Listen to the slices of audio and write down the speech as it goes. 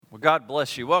Well, God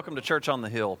bless you. Welcome to Church on the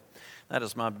Hill. That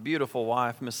is my beautiful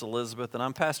wife, Miss Elizabeth, and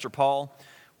I'm Pastor Paul.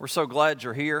 We're so glad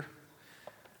you're here.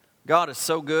 God is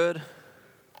so good.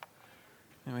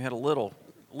 And we had a little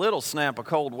snap of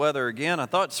cold weather again. I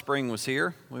thought spring was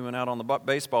here. We went out on the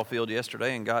baseball field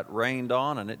yesterday and got rained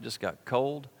on, and it just got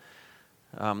cold.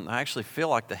 I actually feel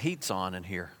like the heat's on in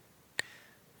here.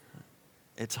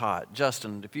 It's hot.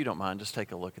 Justin, if you don't mind, just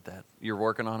take a look at that. You're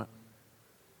working on it?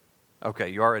 Okay,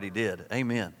 you already did.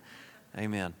 Amen.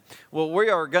 Amen. Well,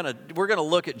 we're gonna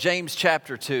look at James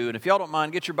chapter 2, and if y'all don't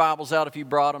mind, get your Bibles out if you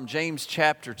brought them. James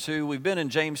chapter 2. We've been in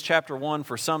James chapter 1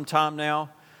 for some time now.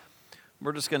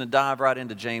 We're just going to dive right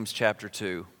into James chapter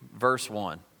 2, verse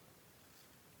 1.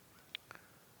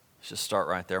 Let's just start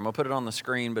right there. I'm going to put it on the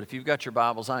screen, but if you've got your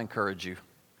Bibles, I encourage you.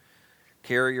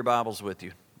 Carry your Bibles with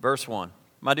you. Verse 1.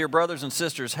 My dear brothers and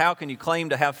sisters, how can you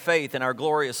claim to have faith in our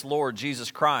glorious Lord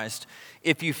Jesus Christ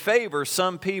if you favor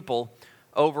some people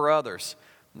over others?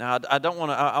 Now,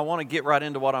 I want to get right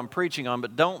into what I'm preaching on,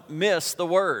 but don't miss the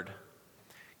word.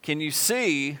 Can you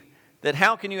see that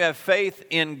how can you have faith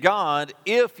in God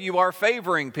if you are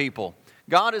favoring people?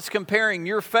 God is comparing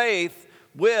your faith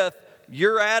with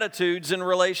your attitudes and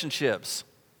relationships.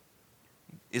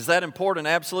 Is that important?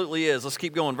 Absolutely is. Let's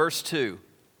keep going. Verse 2.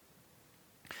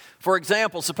 For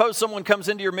example, suppose someone comes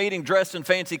into your meeting dressed in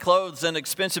fancy clothes and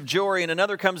expensive jewelry, and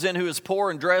another comes in who is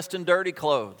poor and dressed in dirty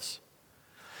clothes.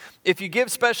 If you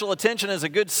give special attention as a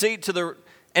good seat to the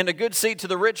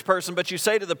rich person, but you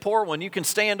say to the poor one, you can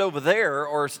stand over there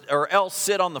or else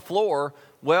sit on the floor,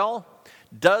 well,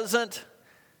 doesn't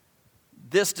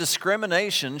this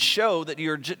discrimination show that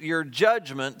your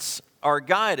judgments are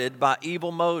guided by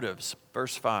evil motives?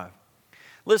 Verse 5.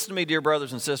 Listen to me, dear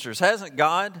brothers and sisters. Hasn't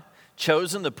God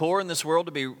chosen the poor in this world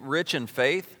to be rich in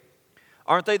faith?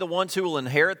 Aren't they the ones who will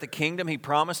inherit the kingdom he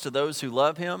promised to those who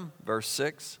love him? Verse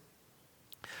 6.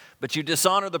 But you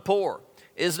dishonor the poor.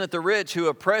 Isn't it the rich who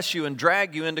oppress you and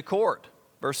drag you into court?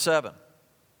 Verse 7.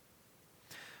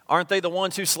 Aren't they the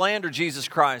ones who slander Jesus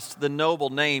Christ, the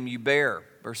noble name you bear?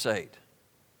 Verse 8.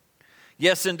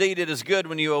 Yes, indeed, it is good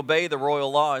when you obey the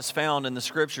royal law as found in the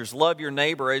Scriptures. Love your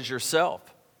neighbor as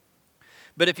yourself.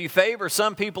 But if you favor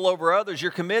some people over others,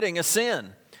 you're committing a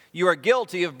sin. You are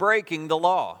guilty of breaking the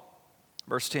law.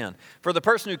 Verse 10. For the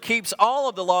person who keeps all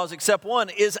of the laws except one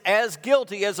is as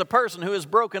guilty as a person who has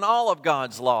broken all of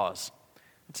God's laws.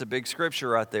 It's a big scripture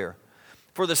right there.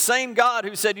 For the same God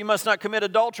who said you must not commit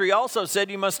adultery also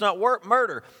said you must not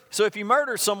murder. So if you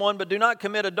murder someone but do not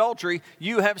commit adultery,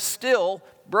 you have still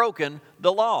broken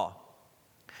the law.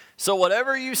 So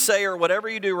whatever you say or whatever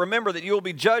you do, remember that you will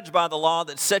be judged by the law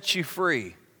that sets you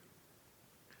free.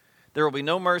 There will be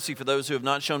no mercy for those who have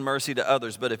not shown mercy to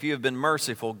others, but if you have been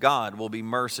merciful, God will be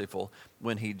merciful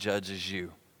when he judges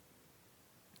you.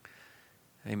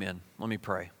 Amen. Let me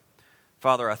pray.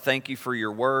 Father, I thank you for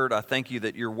your word. I thank you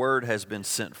that your word has been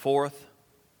sent forth.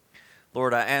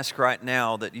 Lord, I ask right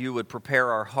now that you would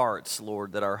prepare our hearts,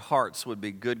 Lord, that our hearts would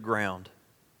be good ground.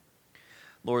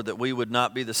 Lord, that we would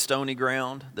not be the stony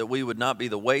ground, that we would not be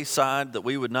the wayside, that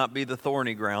we would not be the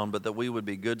thorny ground, but that we would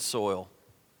be good soil.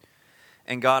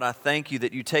 And God, I thank you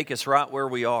that you take us right where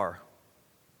we are.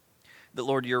 That,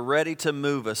 Lord, you're ready to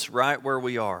move us right where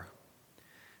we are.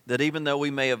 That even though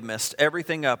we may have messed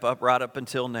everything up right up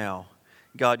until now,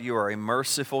 God, you are a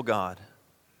merciful God.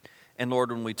 And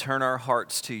Lord, when we turn our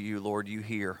hearts to you, Lord, you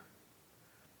hear.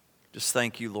 Just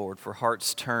thank you, Lord, for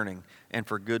hearts turning and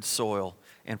for good soil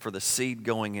and for the seed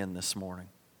going in this morning.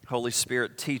 Holy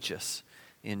Spirit, teach us.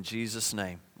 In Jesus'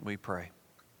 name we pray.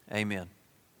 Amen.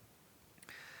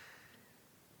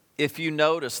 If you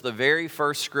notice the very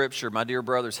first scripture, my dear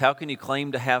brothers, how can you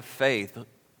claim to have faith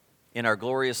in our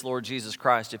glorious Lord Jesus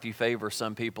Christ if you favor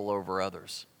some people over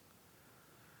others?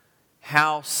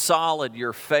 How solid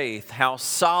your faith, how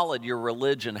solid your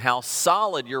religion, how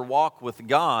solid your walk with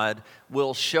God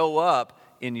will show up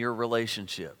in your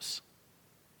relationships.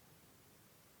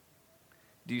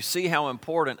 Do you see how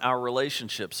important our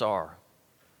relationships are?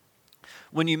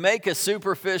 When you make a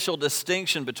superficial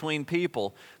distinction between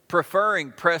people,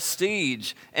 preferring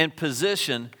prestige and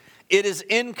position, it is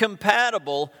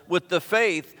incompatible with the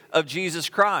faith of Jesus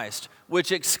Christ,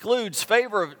 which excludes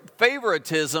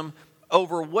favoritism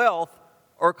over wealth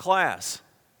or class.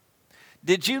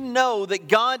 Did you know that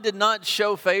God did not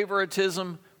show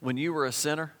favoritism when you were a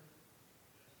sinner?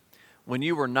 When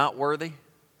you were not worthy?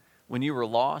 When you were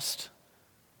lost?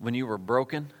 When you were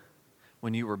broken?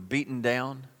 When you were beaten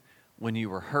down? When you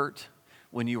were hurt?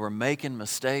 When you were making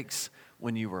mistakes?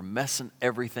 When you were messing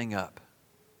everything up?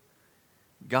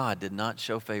 God did not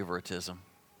show favoritism.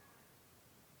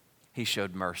 He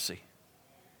showed mercy.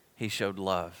 He showed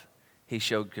love. He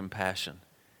showed compassion.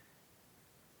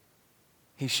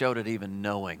 He showed it even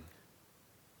knowing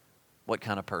what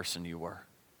kind of person you were.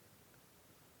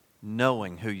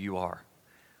 Knowing who you are.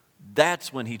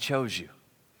 That's when He chose you.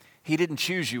 He didn't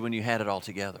choose you when you had it all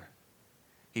together.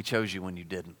 He chose you when you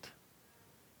didn't.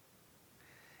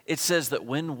 It says that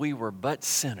when we were but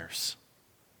sinners,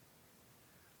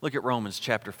 look at Romans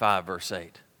chapter 5, verse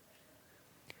 8.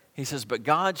 He says, but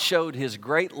God showed His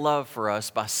great love for us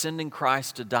by sending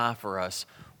Christ to die for us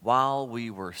while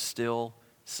we were still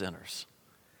sinners.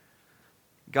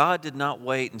 God did not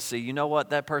wait and see, you know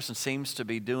what, that person seems to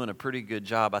be doing a pretty good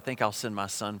job. I think I'll send my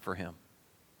son for him.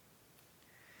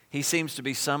 He seems to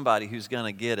be somebody who's going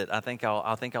to get it. I think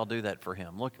I'll do that for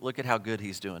him. Look at how good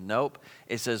he's doing. Nope.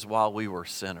 It says while we were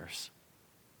sinners,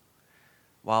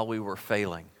 while we were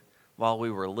failing, while we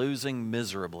were losing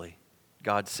miserably,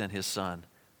 God sent His Son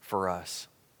for us.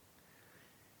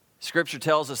 Scripture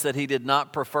tells us that He did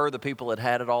not prefer the people that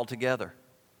had it all together.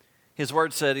 His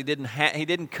word said He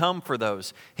didn't come for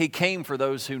those. He came for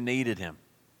those who needed Him.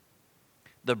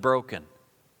 The broken,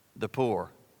 the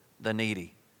poor, the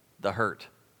needy, the hurt,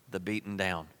 the beaten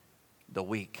down, the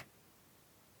weak.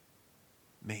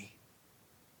 Me.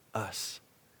 Us.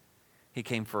 He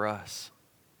came for us.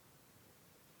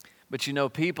 But you know,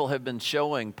 people have been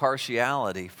showing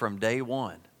partiality from day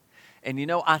one. And you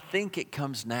know, I think it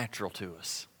comes natural to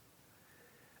us.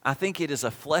 I think it is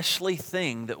a fleshly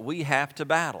thing that we have to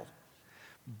battle.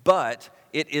 But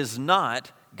it is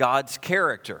not God's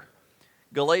character.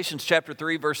 Galatians chapter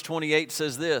 3, verse 28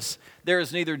 says this, there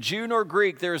is neither Jew nor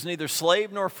Greek, there is neither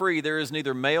slave nor free, there is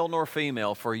neither male nor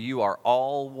female, for you are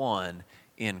all one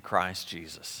in Christ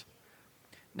Jesus.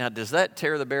 Now, does that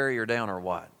tear the barrier down or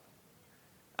what?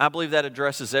 I believe that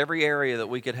addresses every area that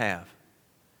we could have.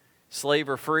 Slave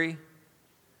or free,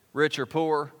 rich or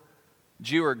poor,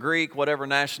 Jew or Greek, whatever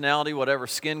nationality, whatever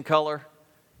skin color,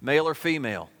 male or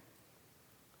female.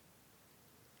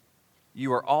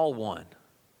 You are all one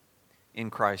in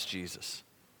Christ Jesus.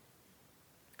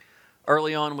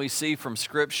 Early on, we see from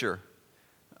Scripture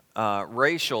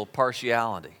racial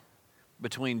partiality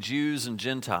between Jews and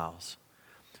Gentiles.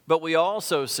 But we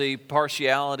also see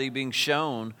partiality being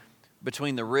shown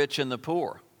between the rich and the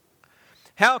poor.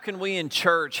 How can we in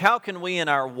church, how can we in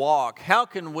our walk, how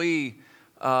can we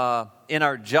in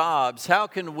our jobs, how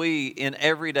can we in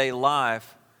everyday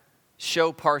life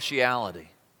show partiality?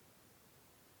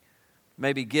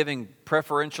 Maybe giving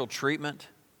preferential treatment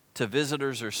to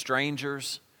visitors or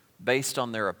strangers based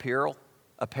on their apparel,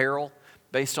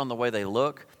 based on the way they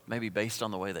look, maybe based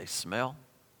on the way they smell.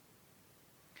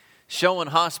 Showing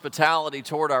hospitality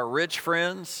toward our rich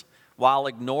friends while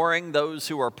ignoring those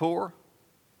who are poor.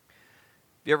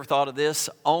 Have you ever thought of this?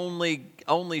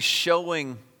 Only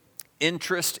showing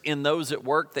interest in those at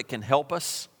work that can help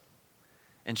us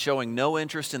and showing no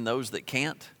interest in those that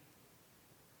can't.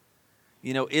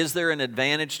 You know, is there an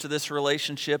advantage to this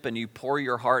relationship and you pour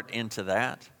your heart into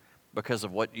that because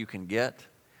of what you can get,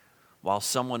 while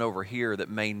someone over here that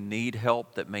may need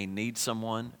help, that may need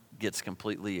someone, gets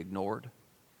completely ignored?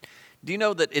 Do you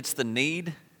know that it's the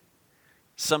need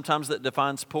sometimes that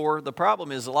defines poor? The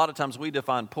problem is a lot of times we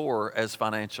define poor as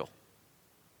financial.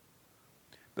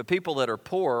 But people that are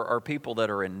poor are people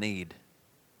that are in need.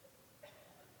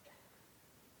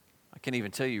 I can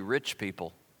even tell you rich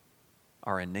people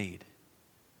are in need.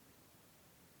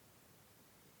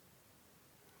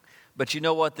 But you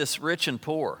know what? This rich and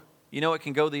poor, you know it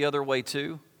can go the other way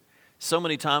too. So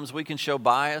many times we can show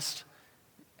bias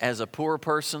as a poor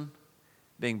person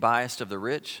being biased of the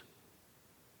rich.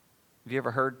 Have you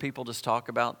ever heard people just talk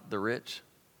about the rich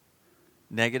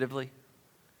negatively?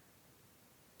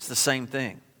 It's the same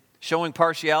thing. Showing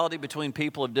partiality between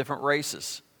people of different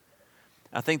races.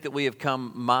 I think that we have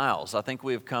come miles. I think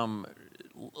we have come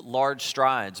large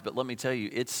strides, but let me tell you,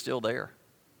 it's still there.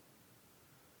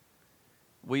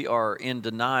 We are in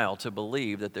denial to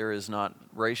believe that there is not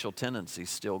racial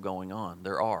tendencies still going on.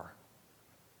 There are.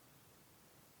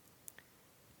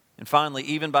 And finally,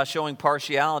 even by showing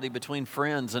partiality between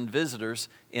friends and visitors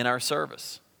in our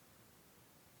service.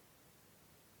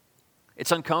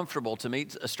 It's uncomfortable to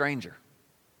meet a stranger.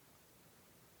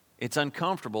 It's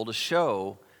uncomfortable to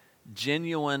show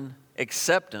genuine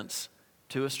acceptance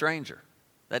to a stranger.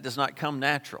 That does not come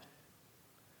natural.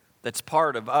 That's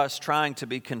part of us trying to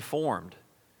be conformed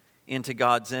into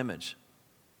God's image.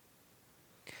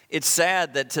 It's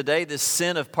sad that today this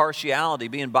sin of partiality,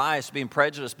 being biased, being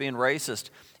prejudiced, being racist,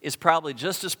 is probably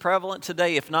just as prevalent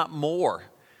today, if not more,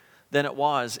 than it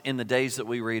was in the days that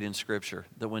we read in Scripture,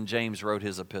 that when James wrote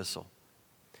his epistle.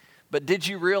 But did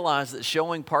you realize that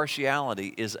showing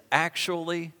partiality is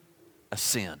actually a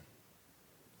sin?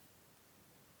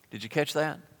 Did you catch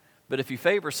that? But if you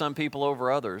favor some people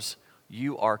over others,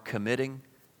 you are committing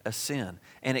a sin.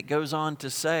 And it goes on to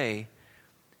say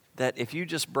that if you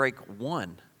just break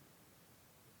one,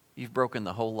 you've broken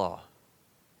the whole law.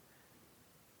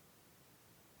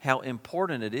 How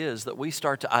important it is that we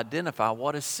start to identify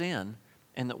what is sin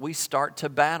and that we start to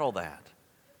battle that.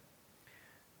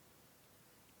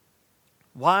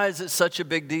 Why is it such a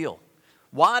big deal?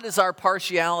 What does our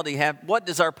partiality have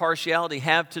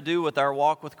to do with our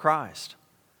walk with Christ?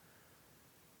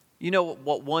 You know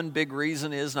what one big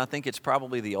reason is, and I think it's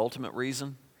probably the ultimate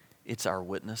reason? It's our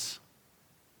witness.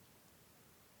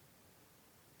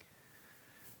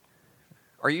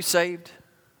 Are you saved?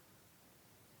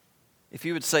 If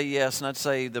you would say yes, and I'd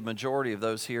say the majority of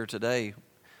those here today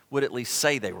would at least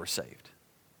say they were saved.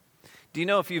 Do you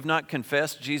know if you've not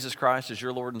confessed Jesus Christ as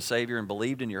your Lord and Savior and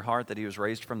believed in your heart that He was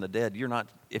raised from the dead,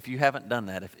 if you haven't done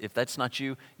that, if that's not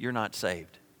you, you're not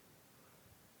saved.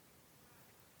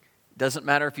 Doesn't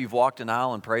matter if you've walked an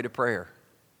aisle and prayed a prayer.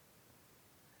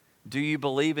 Do you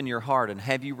believe in your heart and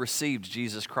have you received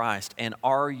Jesus Christ? And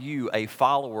are you a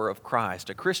follower of Christ?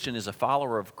 A Christian is a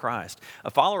follower of Christ.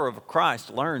 A follower of Christ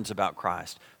learns about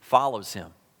Christ, follows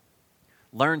Him,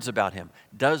 learns about Him,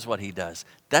 does what He does.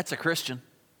 That's a Christian.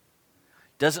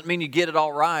 Doesn't mean you get it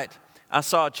all right. I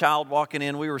saw a child walking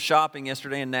in. We were shopping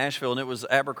yesterday in Nashville, and it was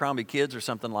Abercrombie Kids or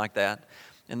something like that.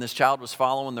 And this child was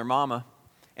following their mama,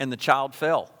 and the child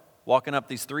fell, walking up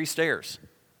these 3 stairs.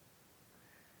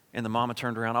 And the mama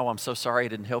turned around, "Oh, I'm so sorry I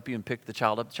didn't help you," and picked the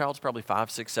child up. The child's probably 5,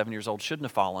 6, 7 years old, shouldn't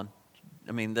have fallen.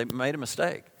 I mean, they made a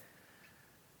mistake.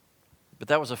 But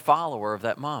that was a follower of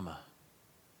that mama.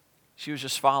 She was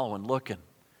just following, looking.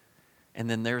 And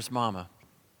then there's mama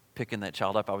picking that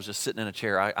child up. I was just sitting in a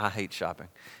chair. I hate shopping.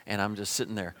 And I'm just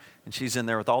sitting there. And she's in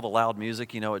there with all the loud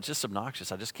music. You know, it's just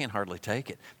obnoxious. I just can't hardly take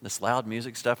it. This loud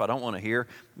music stuff I don't want to hear.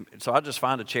 So I just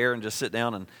find a chair and just sit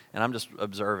down, and I'm just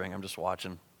observing. I'm just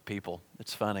watching people.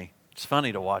 It's funny. It's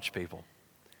funny to watch people.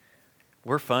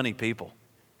 We're funny people.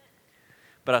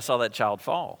 But I saw that child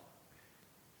fall.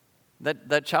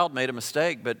 That child made a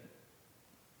mistake, but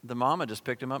the mama just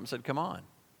picked him up and said, "Come on."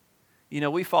 You know,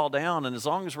 we fall down, and as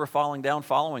long as we're falling down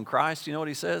following Christ, you know what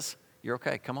He says? "You're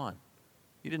okay, come on.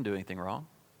 You didn't do anything wrong.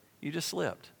 You just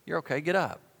slipped. You're okay, get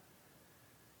up.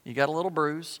 You got a little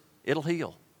bruise. It'll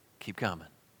heal. Keep coming."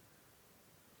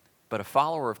 But a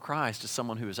follower of Christ is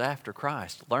someone who is after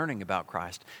Christ, learning about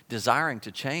Christ, desiring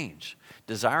to change,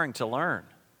 desiring to learn.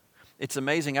 It's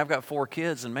amazing. I've got 4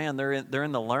 kids, and man, they're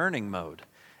in the learning mode.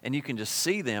 And you can just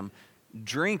see them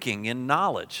drinking in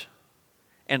knowledge.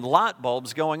 And light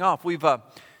bulbs going off.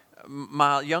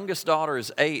 My youngest daughter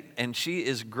is 8, and she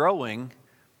is growing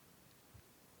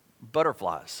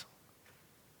butterflies.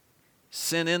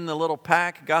 Sent in the little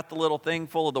pack, got the little thing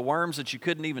full of the worms that you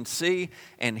couldn't even see,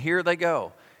 and here they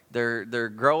go. They're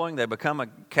growing. They become a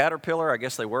caterpillar. I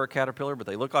guess they were a caterpillar, but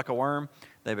they look like a worm.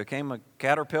 They became a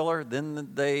caterpillar.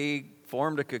 Then they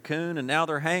formed a cocoon, and now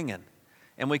they're hanging.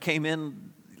 And we came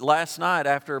in last night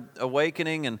after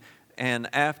awakening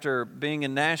and after being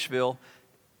in Nashville,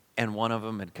 and one of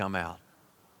them had come out.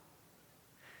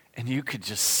 And you could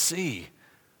just see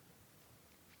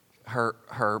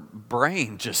her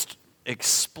brain just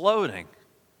exploding.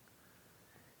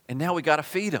 And now we got to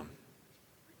feed them.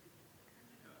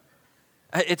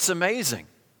 It's amazing.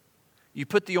 You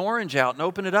put the orange out and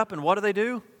open it up, and what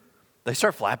do? They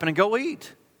start flapping and go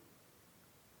eat.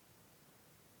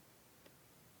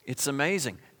 It's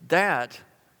amazing. That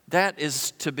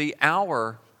is to be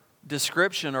our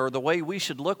description or the way we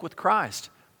should look with Christ.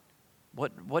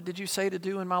 What did you say to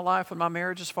do in my life when my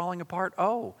marriage is falling apart?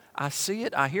 Oh, I see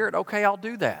it, I hear it. Okay, I'll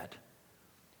do that.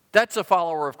 That's a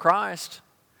follower of Christ.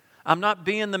 I'm not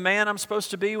being the man I'm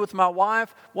supposed to be with my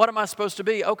wife. What am I supposed to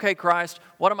be? Okay, Christ,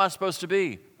 what am I supposed to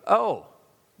be? Oh,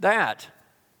 that.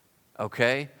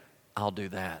 Okay, I'll do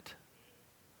that.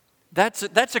 That's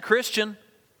a Christian.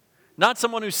 Not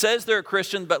someone who says they're a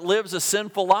Christian but lives a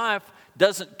sinful life,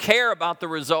 doesn't care about the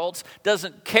results,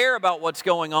 doesn't care about what's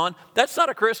going on. That's not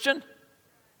a Christian.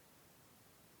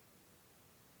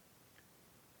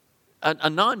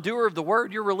 A non-doer of the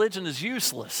word, your religion is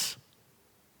useless.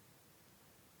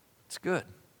 It's good.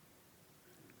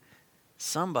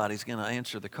 Somebody's going to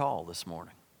answer the call this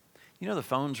morning. You know the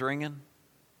phone's ringing?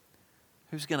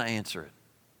 Who's going to answer it?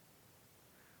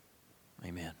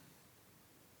 Amen.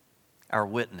 Our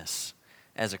witness.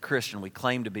 As a Christian, we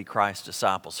claim to be Christ's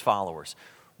disciples, followers.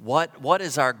 What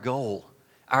is our goal?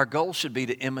 Our goal should be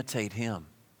to imitate Him.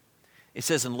 It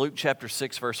says in Luke chapter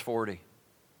 6, verse 40,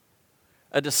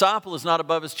 "A disciple is not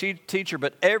above his teacher,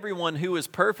 but everyone who is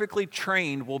perfectly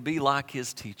trained will be like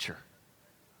his teacher."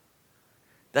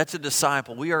 That's a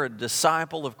disciple. We are a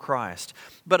disciple of Christ.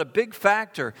 But a big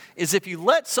factor is if you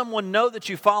let someone know that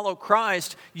you follow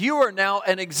Christ, you are now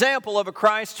an example of a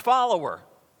Christ follower.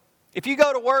 If you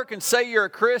go to work and say you're a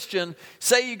Christian,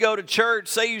 say you go to church,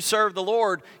 say you serve the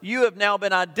Lord, you have now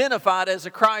been identified as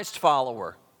a Christ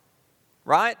follower,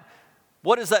 right?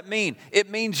 What does that mean? It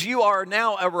means you are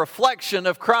now a reflection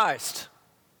of Christ.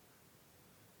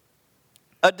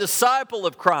 A disciple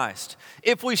of Christ.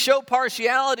 If we show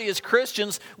partiality as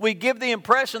Christians, we give the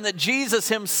impression that Jesus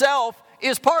himself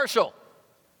is partial,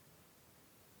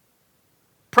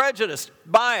 prejudiced,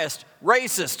 biased,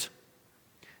 racist.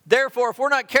 Therefore, if we're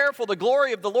not careful, the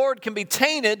glory of the Lord can be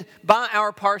tainted by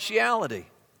our partiality.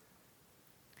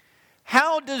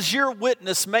 How does your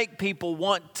witness make people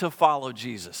want to follow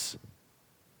Jesus?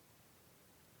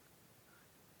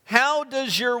 How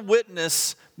does your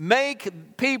witness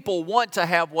make people want to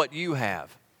have what you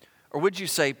have? Or would you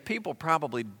say people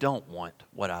probably don't want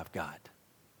what I've got?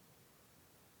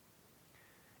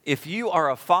 If you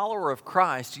are a follower of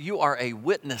Christ, you are a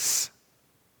witness.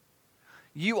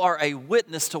 You are a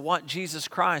witness to what Jesus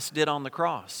Christ did on the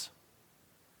cross.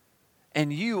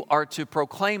 And you are to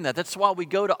proclaim that. That's why we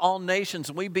go to all nations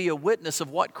and we be a witness of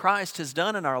what Christ has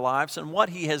done in our lives and what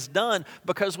He has done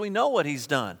because we know what He's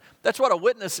done. That's what a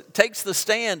witness takes the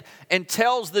stand and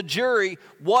tells the jury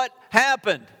what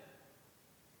happened.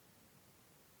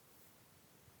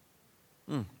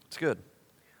 It's good.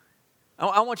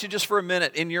 I want you just for a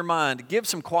minute in your mind to give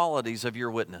some qualities of your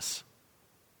witness.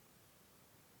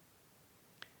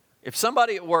 If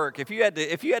somebody at work, if you had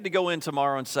to go in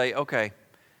tomorrow and say, okay,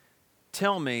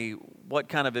 tell me what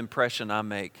kind of impression I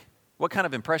make. What kind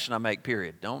of impression I make,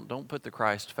 period. Don't put the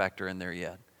Christ factor in there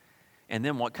yet. And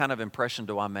then what kind of impression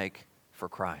do I make for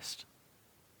Christ?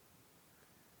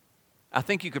 I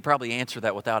think you could probably answer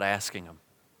that without asking them.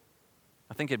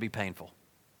 I think it'd be painful.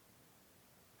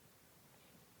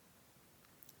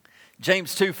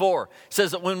 James 2:4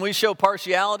 says that when we show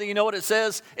partiality, you know what it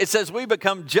says? It says we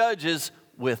become judges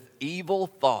with evil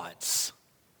thoughts.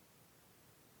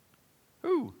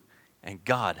 Ooh. And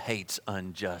God hates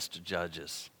unjust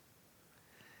judges.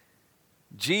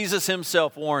 Jesus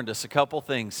himself warned us a couple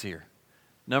things here.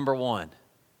 Number one,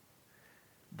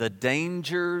 the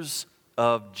dangers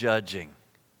of judging.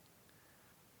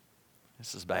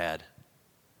 This is bad.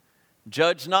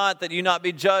 Judge not that you not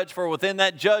be judged, for within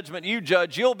that judgment you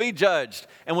judge, you'll be judged.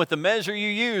 And with the measure you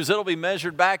use, it'll be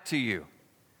measured back to you.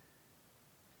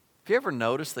 Have you ever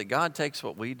noticed that God takes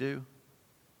what we do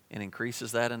and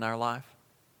increases that in our life?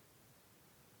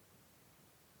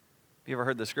 Have you ever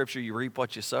heard the scripture, you reap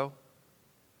what you sow?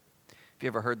 Have you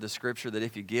ever heard the scripture that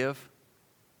if you give,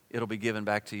 it'll be given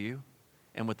back to you?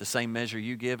 And with the same measure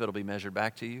you give, it'll be measured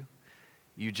back to you?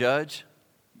 You judge,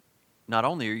 not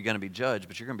only are you going to be judged,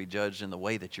 but you're going to be judged in the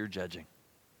way that you're judging.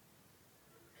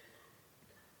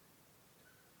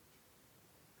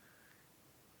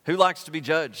 Who likes to be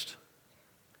judged?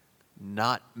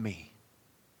 Not me.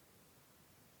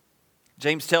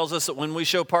 James tells us that when we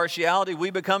show partiality, we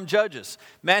become judges.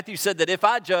 Matthew said that if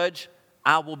I judge,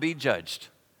 I will be judged.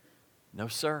 No,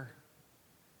 sir.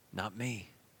 Not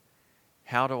me.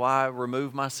 How do I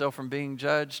remove myself from being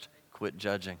judged? Quit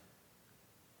judging.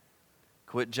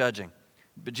 Quit judging.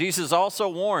 But Jesus also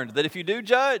warned that if you do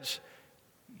judge,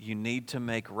 you need to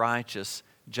make righteous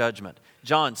judgment.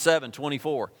 John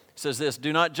 7:24 says this,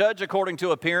 do not judge according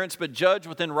to appearance, but judge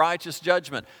within righteous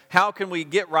judgment. How can we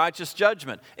get righteous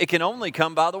judgment? It can only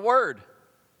come by the Word.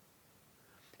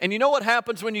 And you know what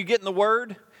happens when you get in the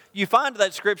Word? You find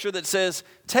that scripture that says,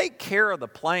 take care of the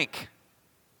plank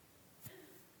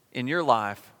in your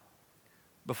life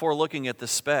before looking at the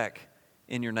speck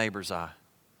in your neighbor's eye.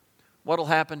 What'll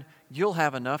happen? You'll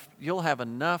have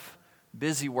enough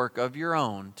busy work of your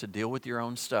own to deal with your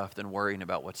own stuff than worrying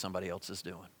about what somebody else is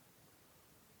doing.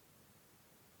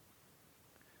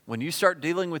 When you start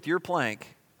dealing with your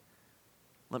plank,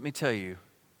 let me tell you,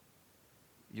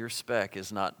 your speck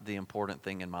is not the important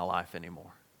thing in my life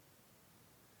anymore.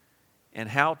 And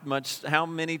how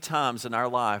many times in our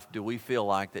life do we feel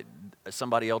like that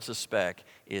somebody else's speck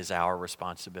is our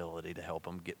responsibility to help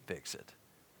them fix it?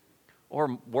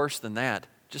 Or worse than that,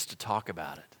 just to talk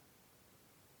about it.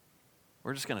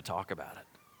 We're just going to talk about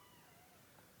it.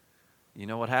 You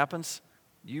know what happens?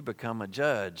 You become a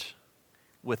judge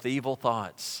with evil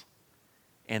thoughts,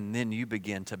 and then you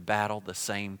begin to battle the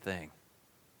same thing.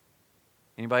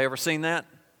 Anybody ever seen that?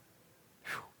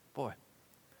 Whew, boy,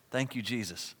 thank you,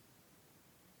 Jesus.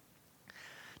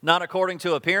 Not according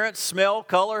to appearance, smell,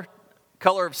 color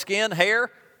of skin,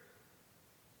 hair,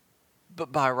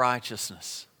 but by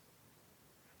righteousness,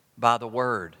 by the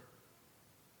word.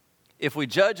 If we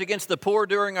judge against the poor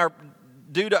during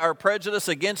due to our prejudice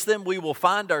against them, we will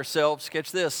find ourselves,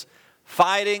 catch this,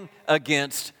 fighting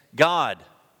against God.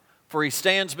 For he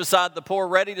stands beside the poor,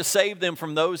 ready to save them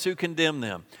from those who condemn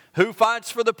them. Who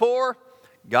fights for the poor?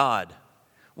 God.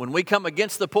 When we come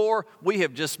against the poor, we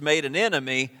have just made an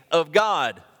enemy of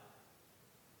God.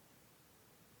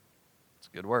 It's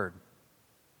a good word.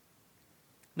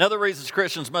 Another reason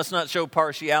Christians must not show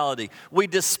partiality. We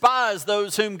despise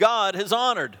those whom God has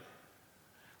honored.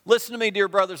 Listen to me, dear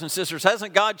brothers and sisters.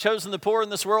 Hasn't God chosen the poor in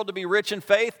this world to be rich in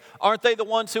faith? Aren't they the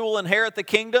ones who will inherit the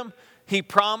kingdom He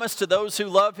promised to those who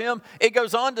love Him? It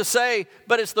goes on to say,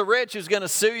 but it's the rich who's going to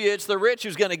sue you. It's the rich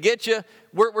who's going to get you.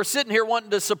 We're sitting here wanting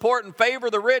to support and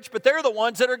favor the rich, but they're the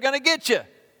ones that are going to get you.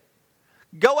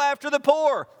 Go after the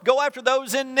poor. Go after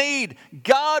those in need.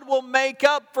 God will make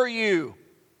up for you.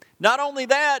 Not only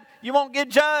that, you won't get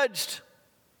judged.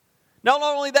 Not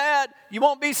only that, you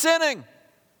won't be sinning.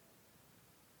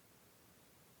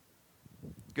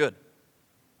 Good.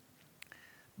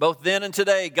 Both then and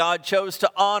today, God chose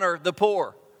to honor the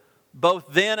poor. Both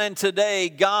then and today,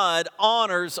 God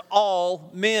honors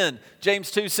all men. James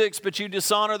 2:6, but you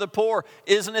dishonor the poor.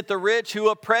 Isn't it the rich who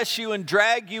oppress you and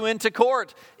drag you into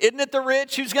court? Isn't it the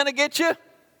rich who's going to get you?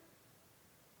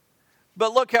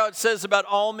 But look how it says about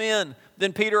all men.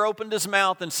 Then Peter opened his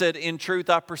mouth and said, in truth,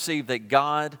 I perceive that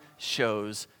God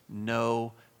shows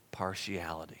no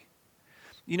partiality.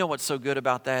 You know what's so good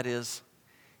about that is?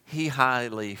 He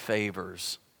highly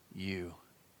favors you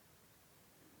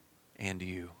and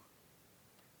you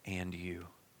and you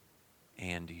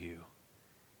and you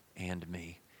and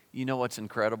me. You know what's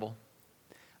incredible?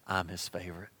 I'm His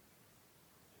favorite.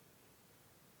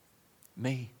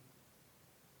 Me.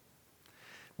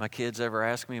 My kids ever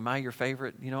ask me, am I your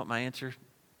favorite? You know what my answer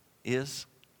is?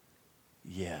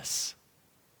 Yes.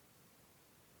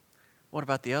 What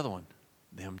about the other one?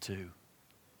 Them too.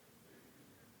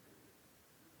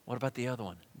 What about the other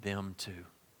one? Them too.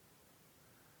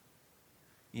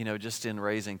 You know, just in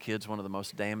raising kids, one of the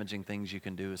most damaging things you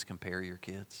can do is compare your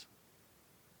kids.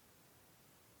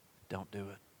 Don't do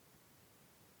it.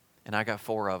 And I got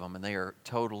 4 of them, and they are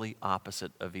totally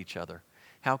opposite of each other.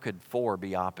 How could 4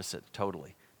 be opposite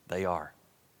totally? They are.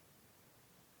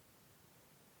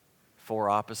 4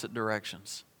 opposite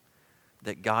directions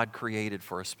that God created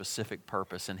for a specific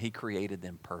purpose, and He created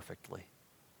them perfectly.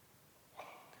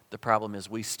 The problem is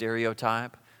we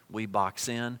stereotype, we box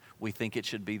in, we think it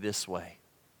should be this way.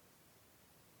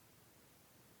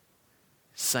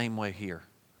 Same way here.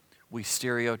 We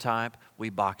stereotype, we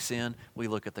box in, we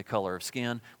look at the color of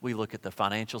skin, we look at the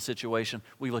financial situation,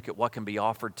 we look at what can be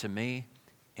offered to me,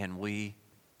 and we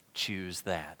choose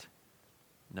that.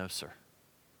 No, sir.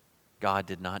 God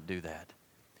did not do that.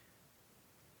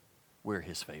 We're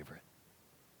His favorite.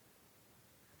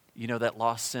 You know that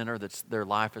lost sinner that's their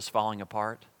life is falling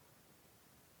apart?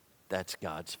 That's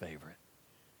God's favorite.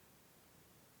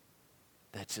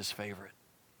 That's His favorite.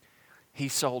 He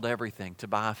sold everything to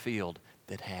buy a field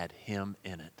that had Him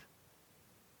in it.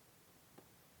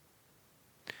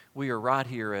 We are right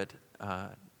here at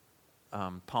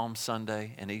Palm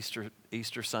Sunday and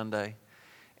Easter Sunday,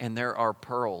 and there are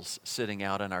pearls sitting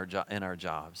out in our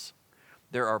jobs.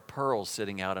 There are pearls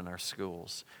sitting out in our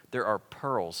schools. There are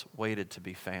pearls waited to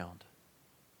be found.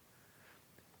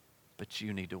 But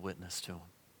you need to witness to them.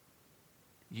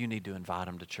 You need to invite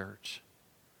them to church.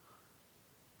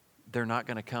 They're not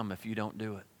going to come if you don't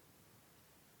do it.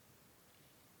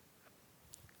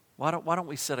 Why don't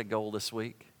we set a goal this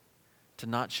week to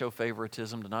not show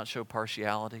favoritism, to not show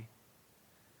partiality,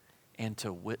 and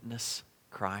to witness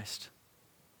Christ?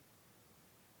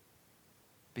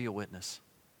 Be a witness.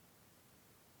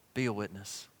 Be a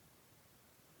witness.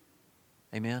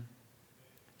 Amen?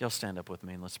 Y'all stand up with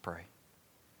me and let's pray.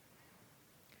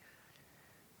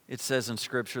 It says in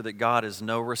Scripture that God is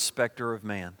no respecter of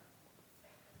man.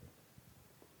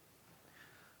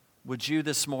 Would you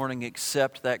this morning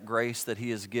accept that grace that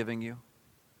He is giving you?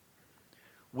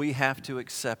 We have to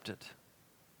accept it.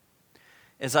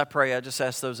 As I pray, I just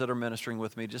ask those that are ministering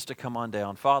with me just to come on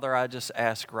down. Father, I just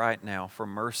ask right now for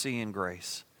mercy and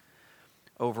grace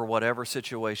over whatever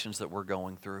situations that we're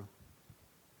going through.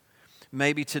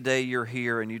 Maybe today you're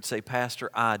here and you'd say, Pastor,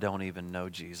 I don't even know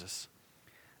Jesus.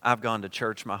 I've gone to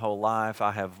church my whole life.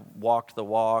 I have walked the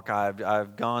walk.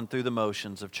 I've gone through the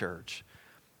motions of church.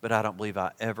 But I don't believe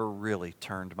I ever really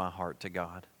turned my heart to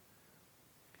God.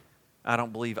 I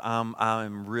don't believe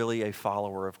I'm really a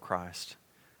follower of Christ.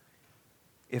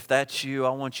 If that's you, I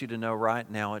want you to know right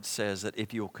now it says that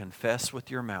if you'll confess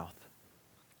with your mouth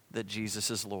that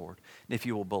Jesus is Lord, and if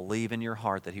you will believe in your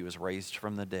heart that He was raised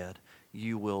from the dead,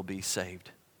 you will be saved.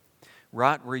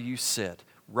 Right where you sit,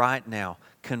 right now,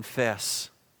 confess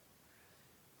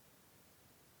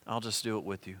I'll just do it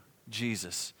with you.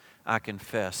 Jesus, I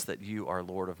confess that you are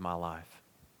Lord of my life.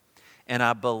 And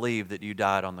I believe that you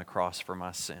died on the cross for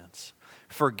my sins.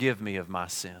 Forgive me of my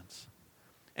sins.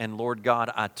 And Lord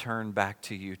God, I turn back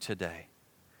to you today.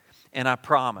 And I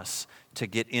promise to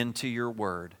get into your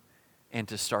word and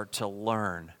to start to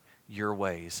learn your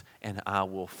ways, and I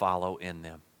will follow in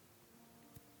them.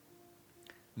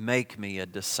 Make me a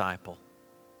disciple.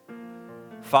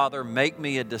 Father, make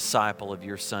me a disciple of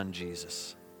your Son,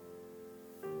 Jesus.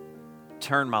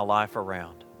 Turn my life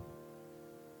around.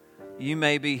 You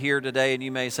may be here today and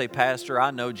you may say, Pastor,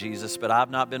 I know Jesus, but I've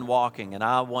not been walking, and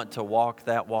I want to walk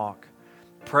that walk.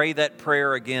 Pray that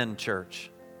prayer again,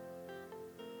 church.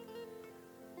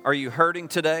 Are you hurting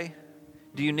today?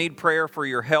 Do you need prayer for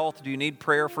your health? Do you need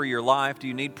prayer for your life? Do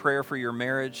you need prayer for your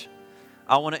marriage?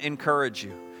 I want to encourage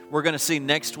you. We're going to see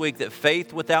next week that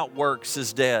faith without works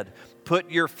is dead.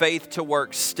 Put your faith to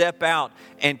work. Step out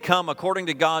and come according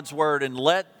to God's word, and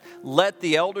let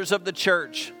the elders of the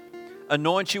church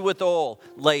anoint you with oil,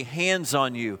 lay hands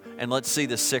on you, and let's see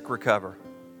the sick recover.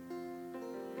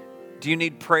 Do you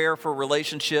need prayer for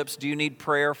relationships? Do you need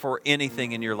prayer for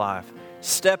anything in your life?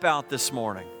 Step out this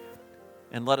morning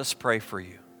and let us pray for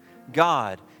you.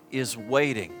 God is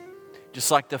waiting, just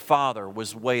like the Father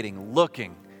was waiting,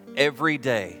 looking every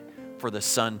day for the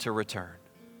Son to return.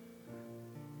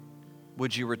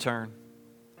 Would you return?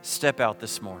 Step out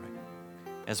this morning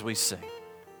as we sing.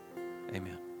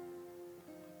 Amen.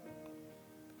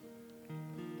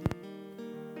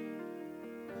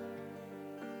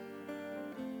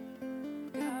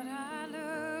 God, I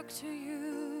look to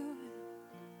you.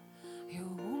 You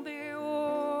won't be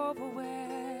overwhelmed.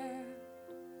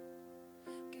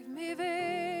 Give me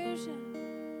vision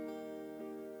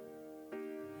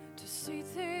to see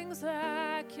things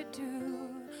like you do.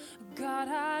 God,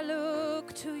 I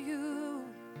look to you.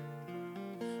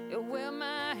 You're where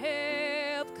my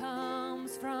help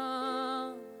comes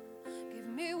from. Give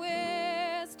me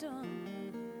wisdom.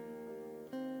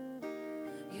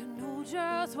 You know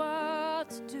just what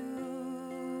to do.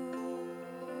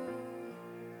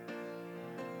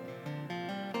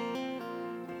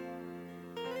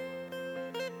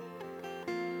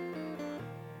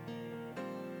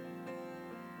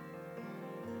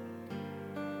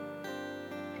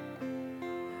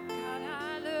 God,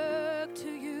 I look to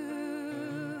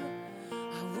you.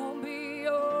 I won't be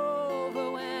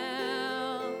overwhelmed.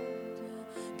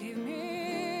 Give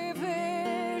me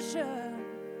vision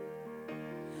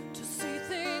to see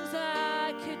things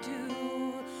like you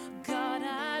do. God,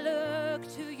 I look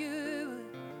to you.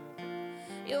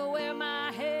 You're where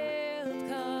my help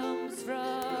comes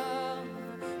from.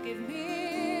 Give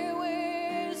me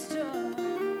wisdom.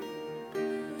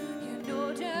 You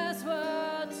know just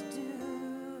what to do.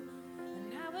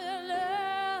 And I will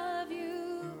love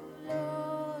you,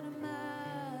 Lord,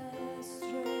 my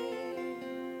strength.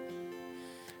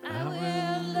 I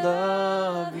will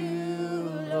love you,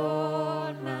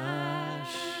 Lord, my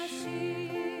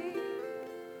shield.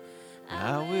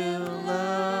 I will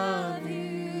love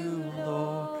you,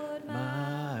 Lord,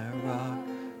 my rock.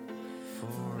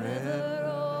 Forever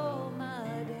all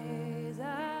my days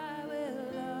I will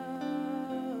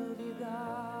love you,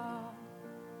 God.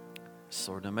 Yes,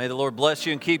 Lord, now may the Lord bless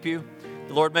you and keep you.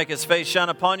 The Lord make his face shine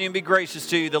upon you and be gracious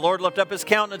to you. The Lord lift up his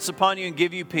countenance upon you and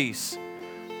give you peace.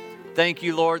 Thank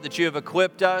you, Lord, that you have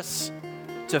equipped us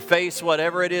to face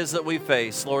whatever it is that we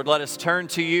face. Lord, let us turn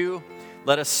to you.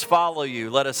 Let us follow you.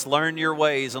 Let us learn your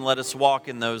ways and let us walk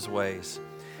in those ways.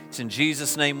 It's in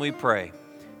Jesus' name we pray.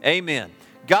 Amen.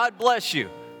 God bless you.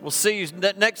 We'll see you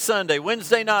next Sunday,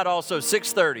 Wednesday night also,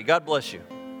 6:30. God bless you.